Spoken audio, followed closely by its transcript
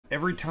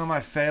Every time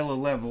I fail a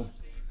level,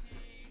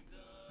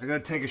 I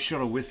gotta take a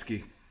shot of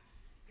whiskey.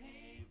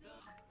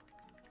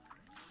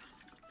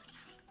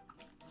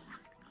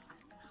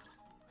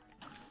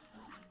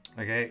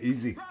 Okay,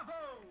 easy.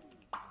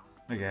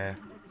 Okay.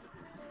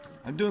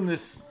 I'm doing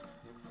this.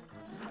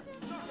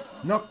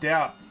 Knocked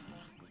out.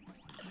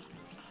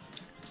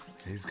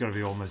 He's gotta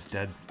be almost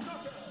dead.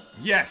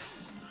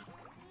 Yes!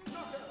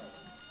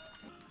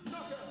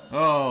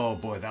 Oh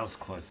boy, that was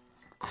close.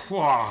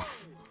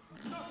 Quaff!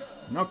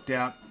 Knocked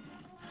out.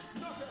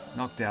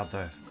 Knocked out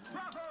though.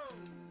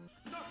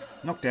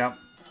 Knocked out.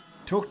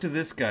 Talk to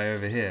this guy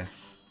over here.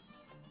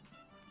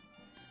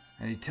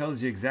 And he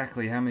tells you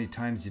exactly how many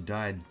times you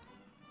died.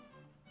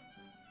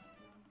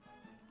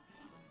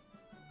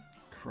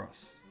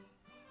 Cross.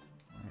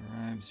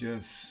 Rhymes. You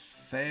have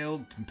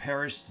failed and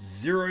perished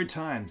 0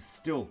 times.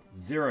 Still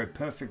 0.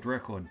 Perfect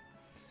record.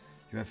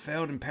 You have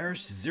failed and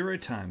perished 0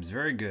 times.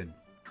 Very good.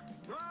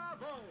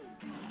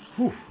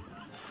 Whew.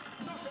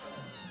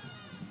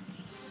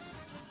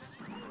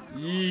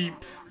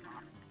 Yeep.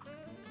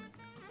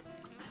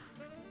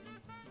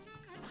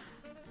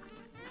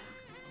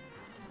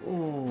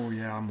 Oh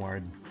yeah, I'm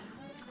worried.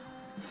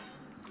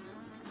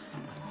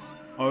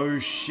 Oh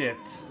shit.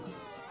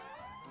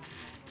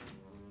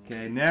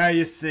 Okay, now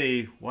you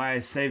see why I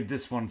saved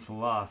this one for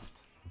last.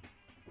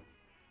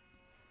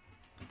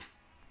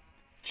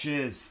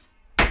 Cheers.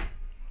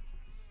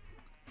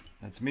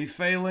 That's me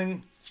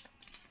failing.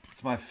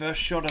 It's my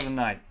first shot of the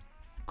night.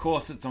 Of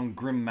course it's on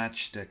Grim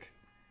Matchstick.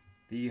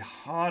 The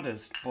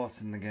hardest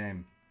boss in the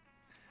game.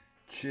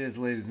 Cheers,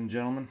 ladies and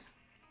gentlemen.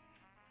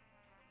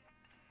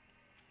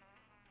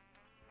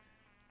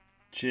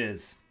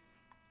 Cheers.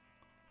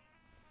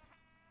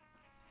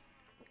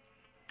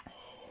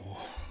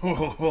 Come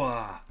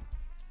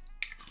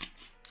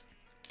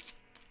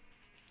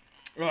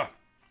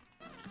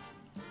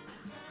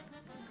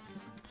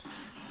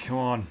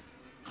on.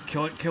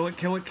 Kill it, kill it,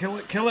 kill it, kill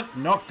it, kill it.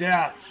 Knocked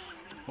out.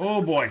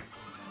 Oh boy.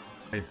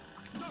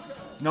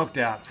 Knocked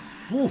out.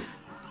 Whew.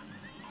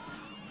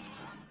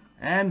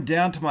 And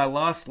down to my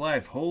last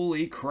life.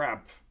 Holy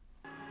crap.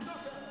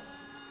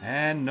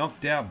 And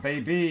knocked out,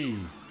 baby.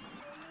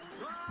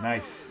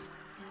 Nice.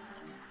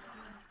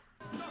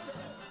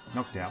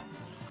 Knocked out.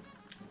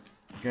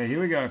 Okay, here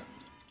we go.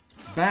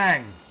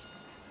 Bang!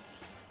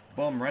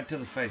 Bomb right to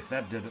the face.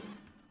 That did it.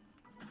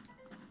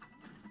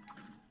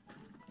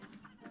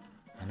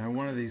 I know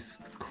one of these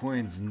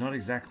coins is not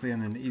exactly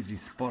in an easy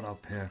spot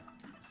up here.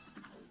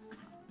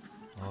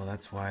 Oh,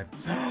 that's why.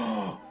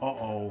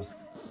 Uh-oh.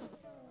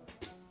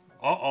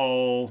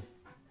 Uh-oh.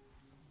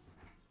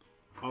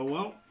 Oh,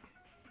 well.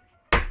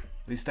 At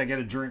least I get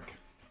a drink.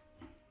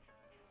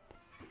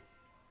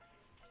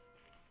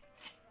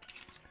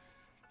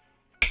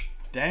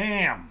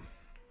 Damn.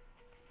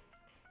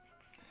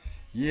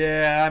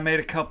 Yeah, I made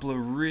a couple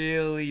of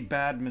really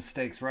bad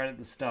mistakes right at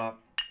the start.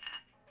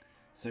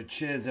 So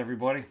cheers,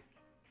 everybody.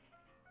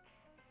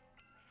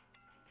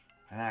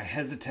 And I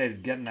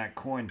hesitated getting that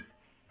coin.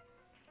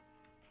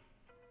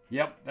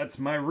 Yep, that's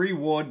my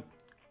reward.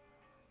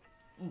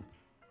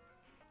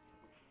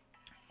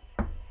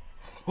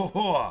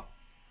 Oh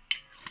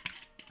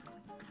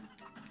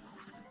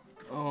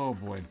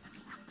boy.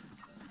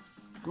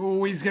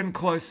 Oh, he's getting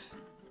close.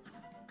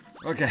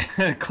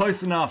 Okay,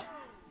 close enough.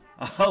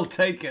 I'll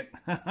take it.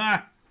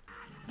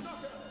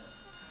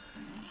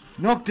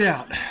 Knocked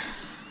out.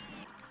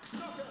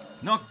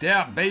 Knocked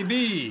out,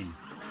 baby.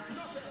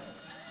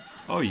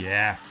 Oh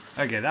yeah.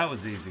 Okay, that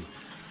was easy.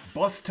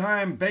 Boss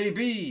time,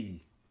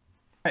 baby.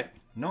 Right,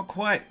 not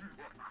quite.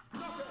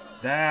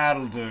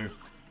 That'll do.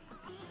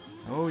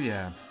 Oh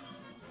yeah.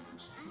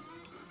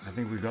 I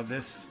think we got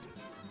this.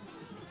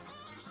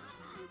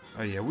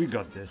 Oh yeah, we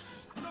got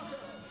this.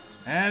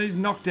 And he's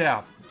knocked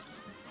out.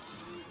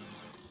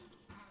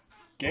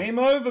 Game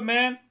over,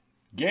 man.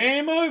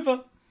 Game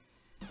over.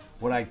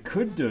 What I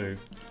could do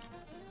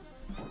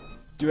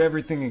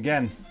everything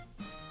again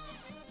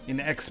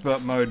in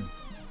expert mode.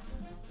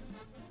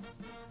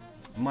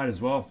 Might as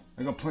well.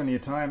 I got plenty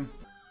of time.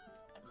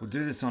 We'll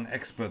do this on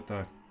expert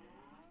though.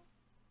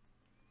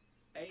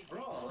 A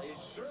brawl is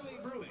surely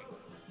brewing.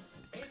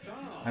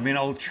 I mean,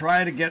 I'll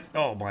try to get...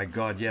 Oh my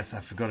god, yes, I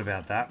forgot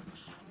about that.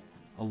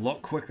 A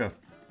lot quicker.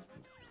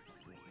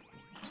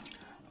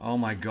 Oh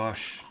my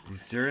gosh. Are you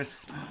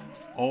serious?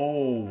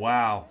 Oh,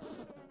 wow.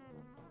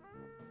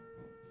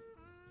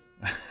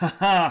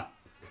 Haha.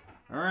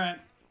 Alright.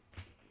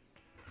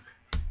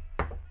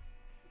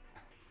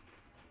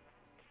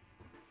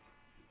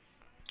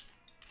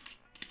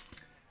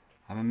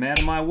 I'm a man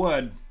of my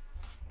word.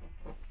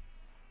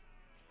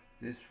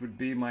 This would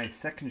be my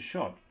second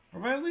shot.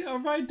 Have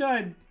I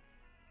died?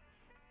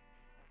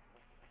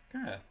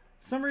 Okay.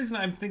 For some reason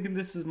I'm thinking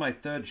this is my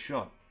third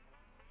shot.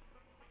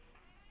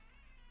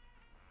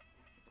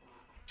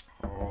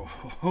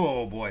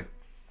 Oh boy.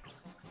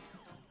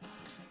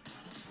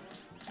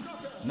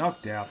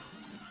 Knocked out.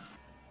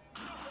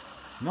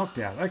 Knocked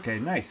out. Okay,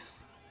 nice.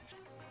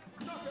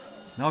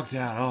 Knocked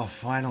out. Oh,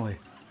 finally.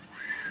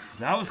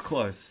 That was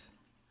close.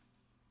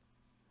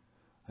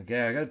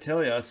 Okay, I gotta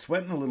tell you, I was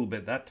sweating a little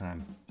bit that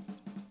time.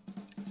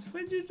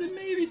 Sweat just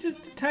maybe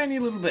just a tiny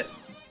little bit.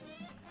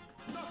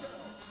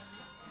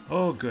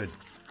 Oh, good.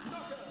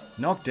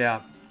 Knocked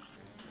out.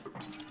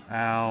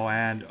 Ow,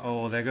 and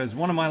oh, there goes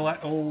one of my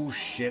oh,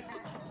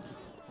 shit.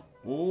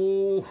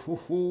 Oh, ho,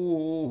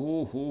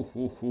 ho, ho,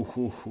 ho, ho,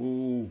 ho,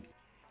 ho.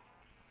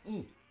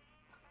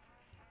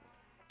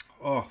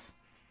 Oh.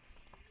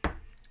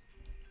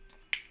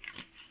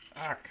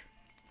 Fuck.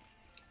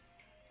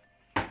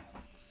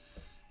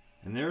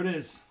 And there it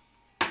is.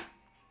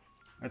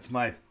 That's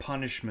my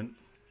punishment.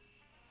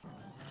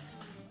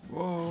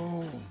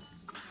 Whoa.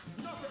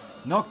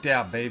 Knocked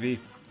out, baby.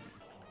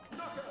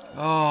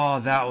 Oh,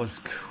 that was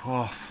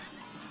cough.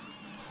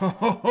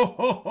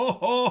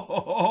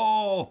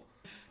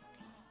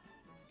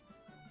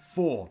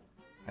 Four.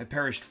 I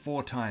perished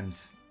 4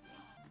 times.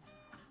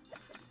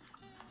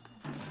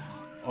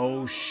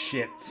 Oh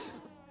shit.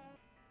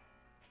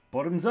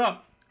 Bottoms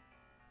up.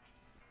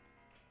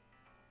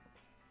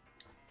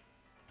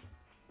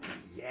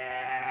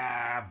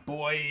 Yeah,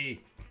 boy.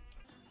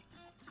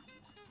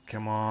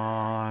 Come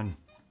on.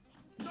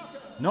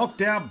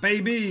 Knocked out,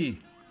 baby.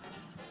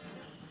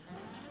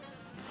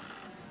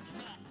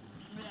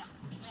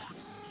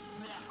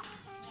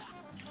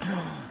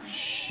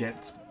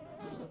 Shit.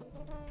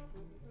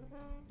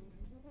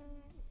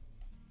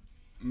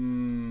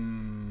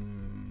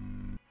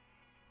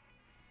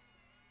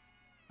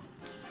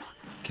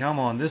 Come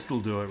on,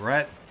 this'll do it,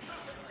 right?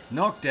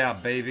 Knocked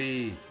out,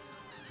 baby.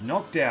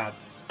 Knocked out.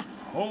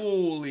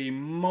 Holy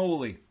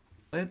moly.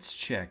 Let's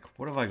check.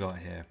 What have I got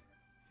here?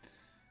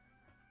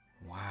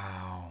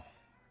 Wow.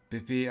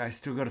 Bippy, I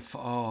still got a...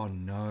 Oh,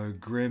 no.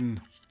 Grim.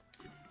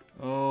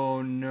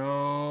 Oh,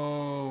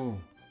 no.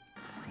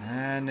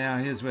 And now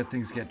here's where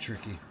things get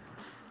tricky.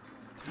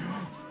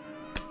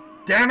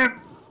 Damn it!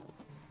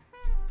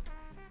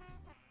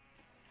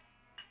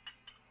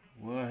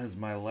 What has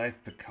my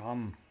life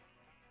become?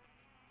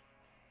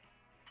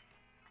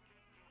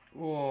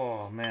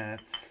 Oh man,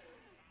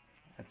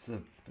 that's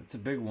a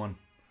big one.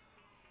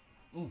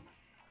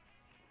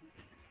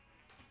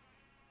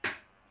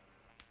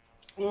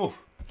 Oh,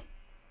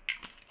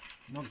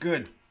 not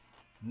good.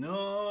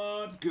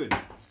 Not good.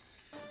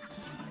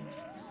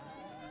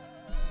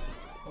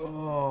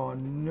 Oh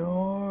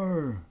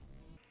no.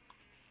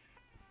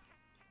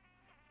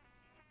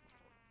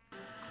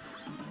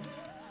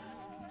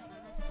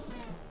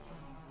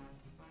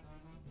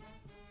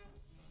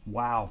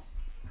 Wow.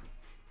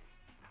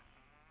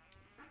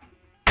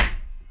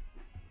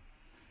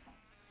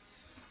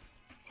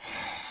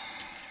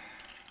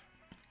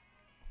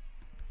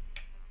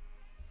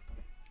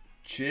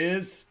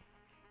 Cheers.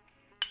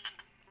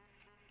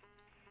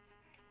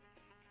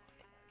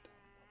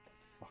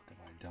 What the fuck have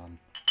I done?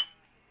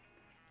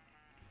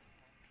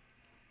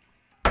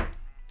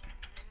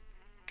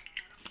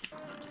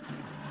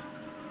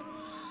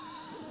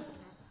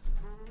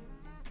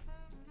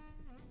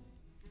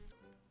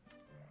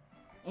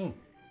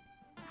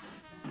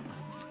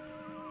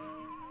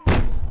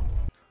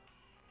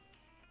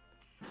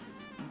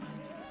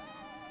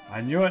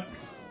 I knew it.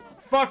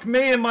 Fuck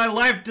me and my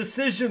life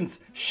decisions.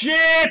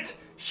 Shit!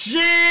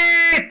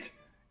 Shit!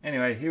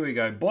 Anyway, here we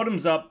go.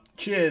 Bottoms up.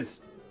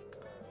 Cheers.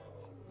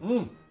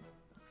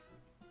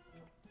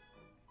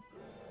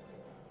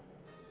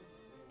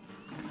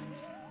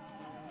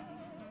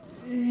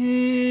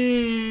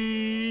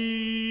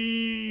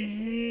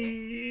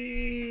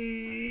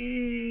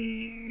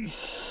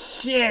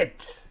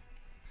 Shit!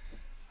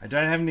 I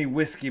don't have any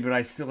whiskey, but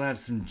I still have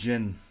some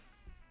gin.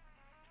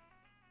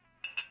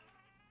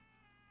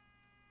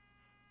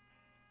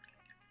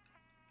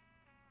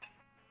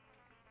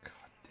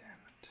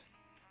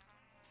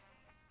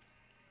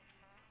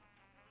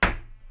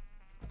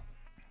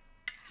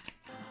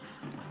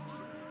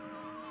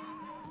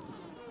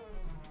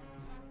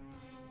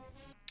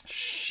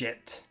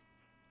 Shit.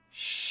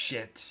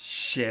 Shit.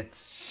 Shit.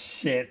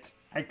 Shit.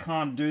 I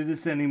can't do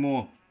this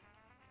anymore.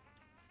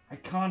 I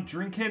can't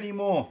drink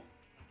anymore.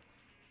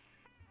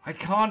 I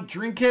can't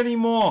drink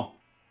anymore.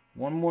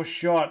 One more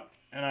shot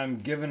and I'm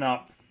giving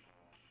up.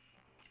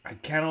 I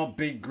cannot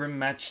beat Grim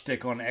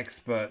Matchstick on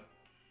Expert.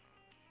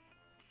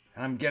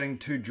 And I'm getting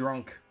too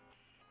drunk.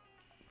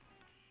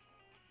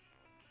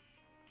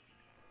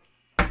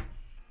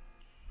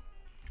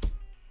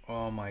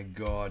 Oh my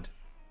god.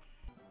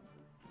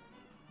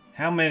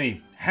 How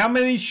many? How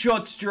many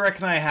shots do you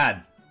reckon I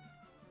had?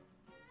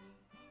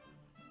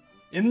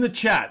 In the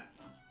chat.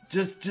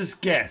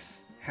 Just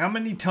guess. How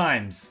many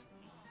times?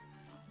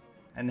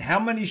 And how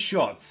many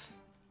shots?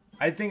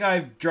 I think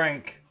I've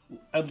drank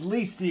at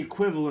least the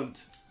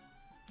equivalent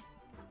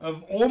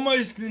of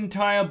almost an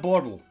entire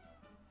bottle.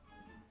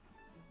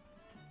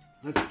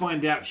 Let's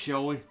find out,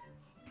 shall we?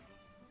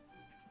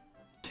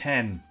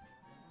 10.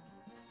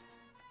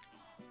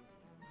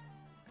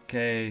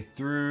 Okay,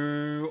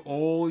 through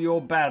all your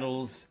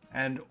battles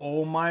and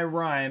all my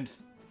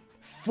rhymes,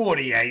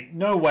 48.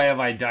 No way have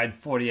I died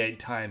 48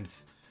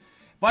 times.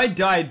 If I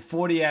died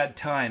 48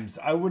 times,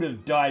 I would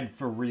have died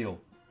for real.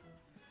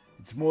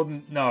 It's more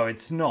than... No,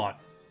 it's not.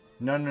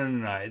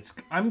 No.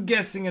 I'm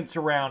guessing it's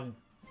around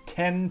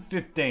 10,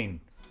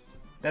 15.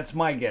 That's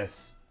my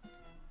guess.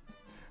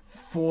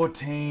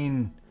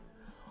 14.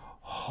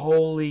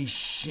 Holy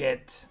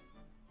shit.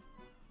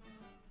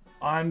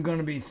 I'm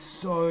gonna be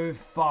so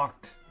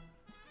fucked.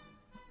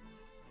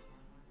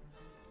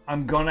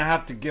 I'm gonna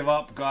have to give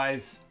up,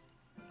 guys.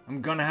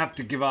 I'm gonna have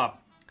to give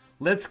up.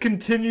 Let's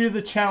continue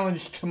the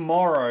challenge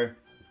tomorrow.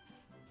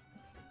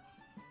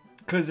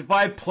 Because if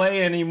I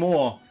play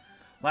anymore,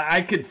 like,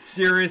 I could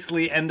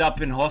seriously end up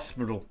in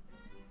hospital.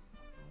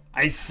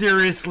 I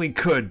seriously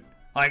could.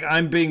 Like,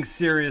 I'm being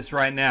serious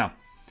right now.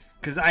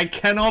 Because I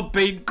cannot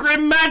beat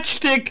Grim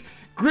Matchstick!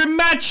 Grim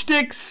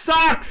Matchstick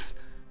sucks!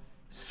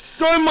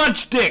 So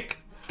much dick!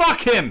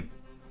 Fuck him!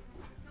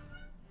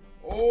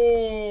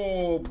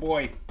 Oh,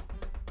 boy.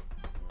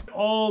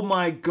 Oh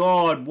my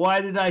god,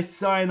 why did I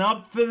sign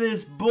up for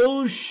this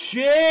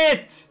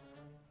bullshit?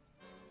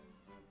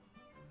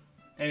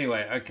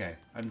 Anyway, okay,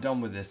 I'm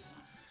done with this.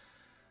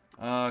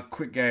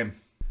 Quit game.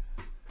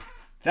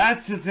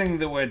 That's the thing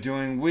that we're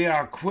doing. We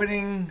are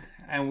quitting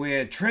and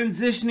we're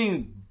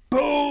transitioning.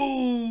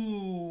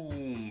 Boom!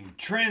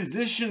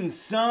 Transition,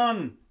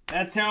 son.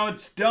 That's how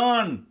it's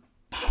done.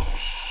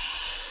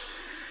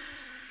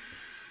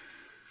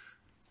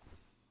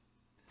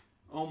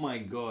 Oh my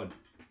god.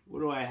 What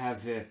do I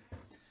have here?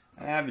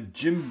 I have a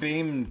Jim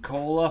Beam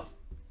cola.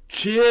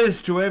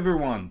 Cheers to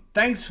everyone.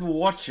 Thanks for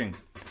watching.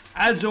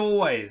 As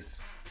always,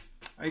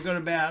 I got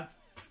about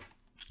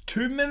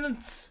 2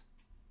 minutes.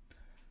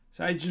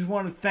 So I just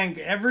want to thank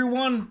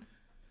everyone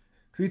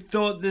who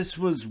thought this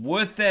was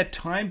worth their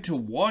time to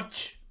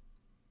watch.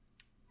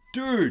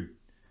 Dude,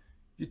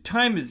 your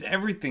time is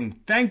everything.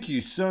 Thank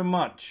you so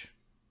much.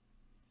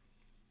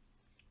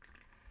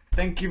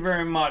 Thank you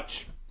very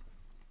much.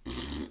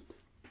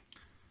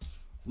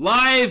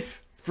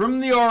 Live from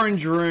the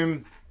Orange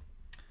Room.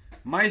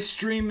 My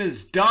stream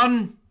is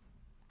done.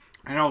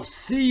 And I'll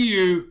see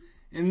you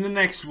in the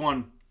next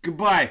one.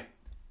 Goodbye.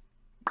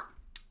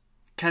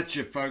 Catch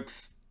you,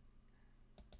 folks.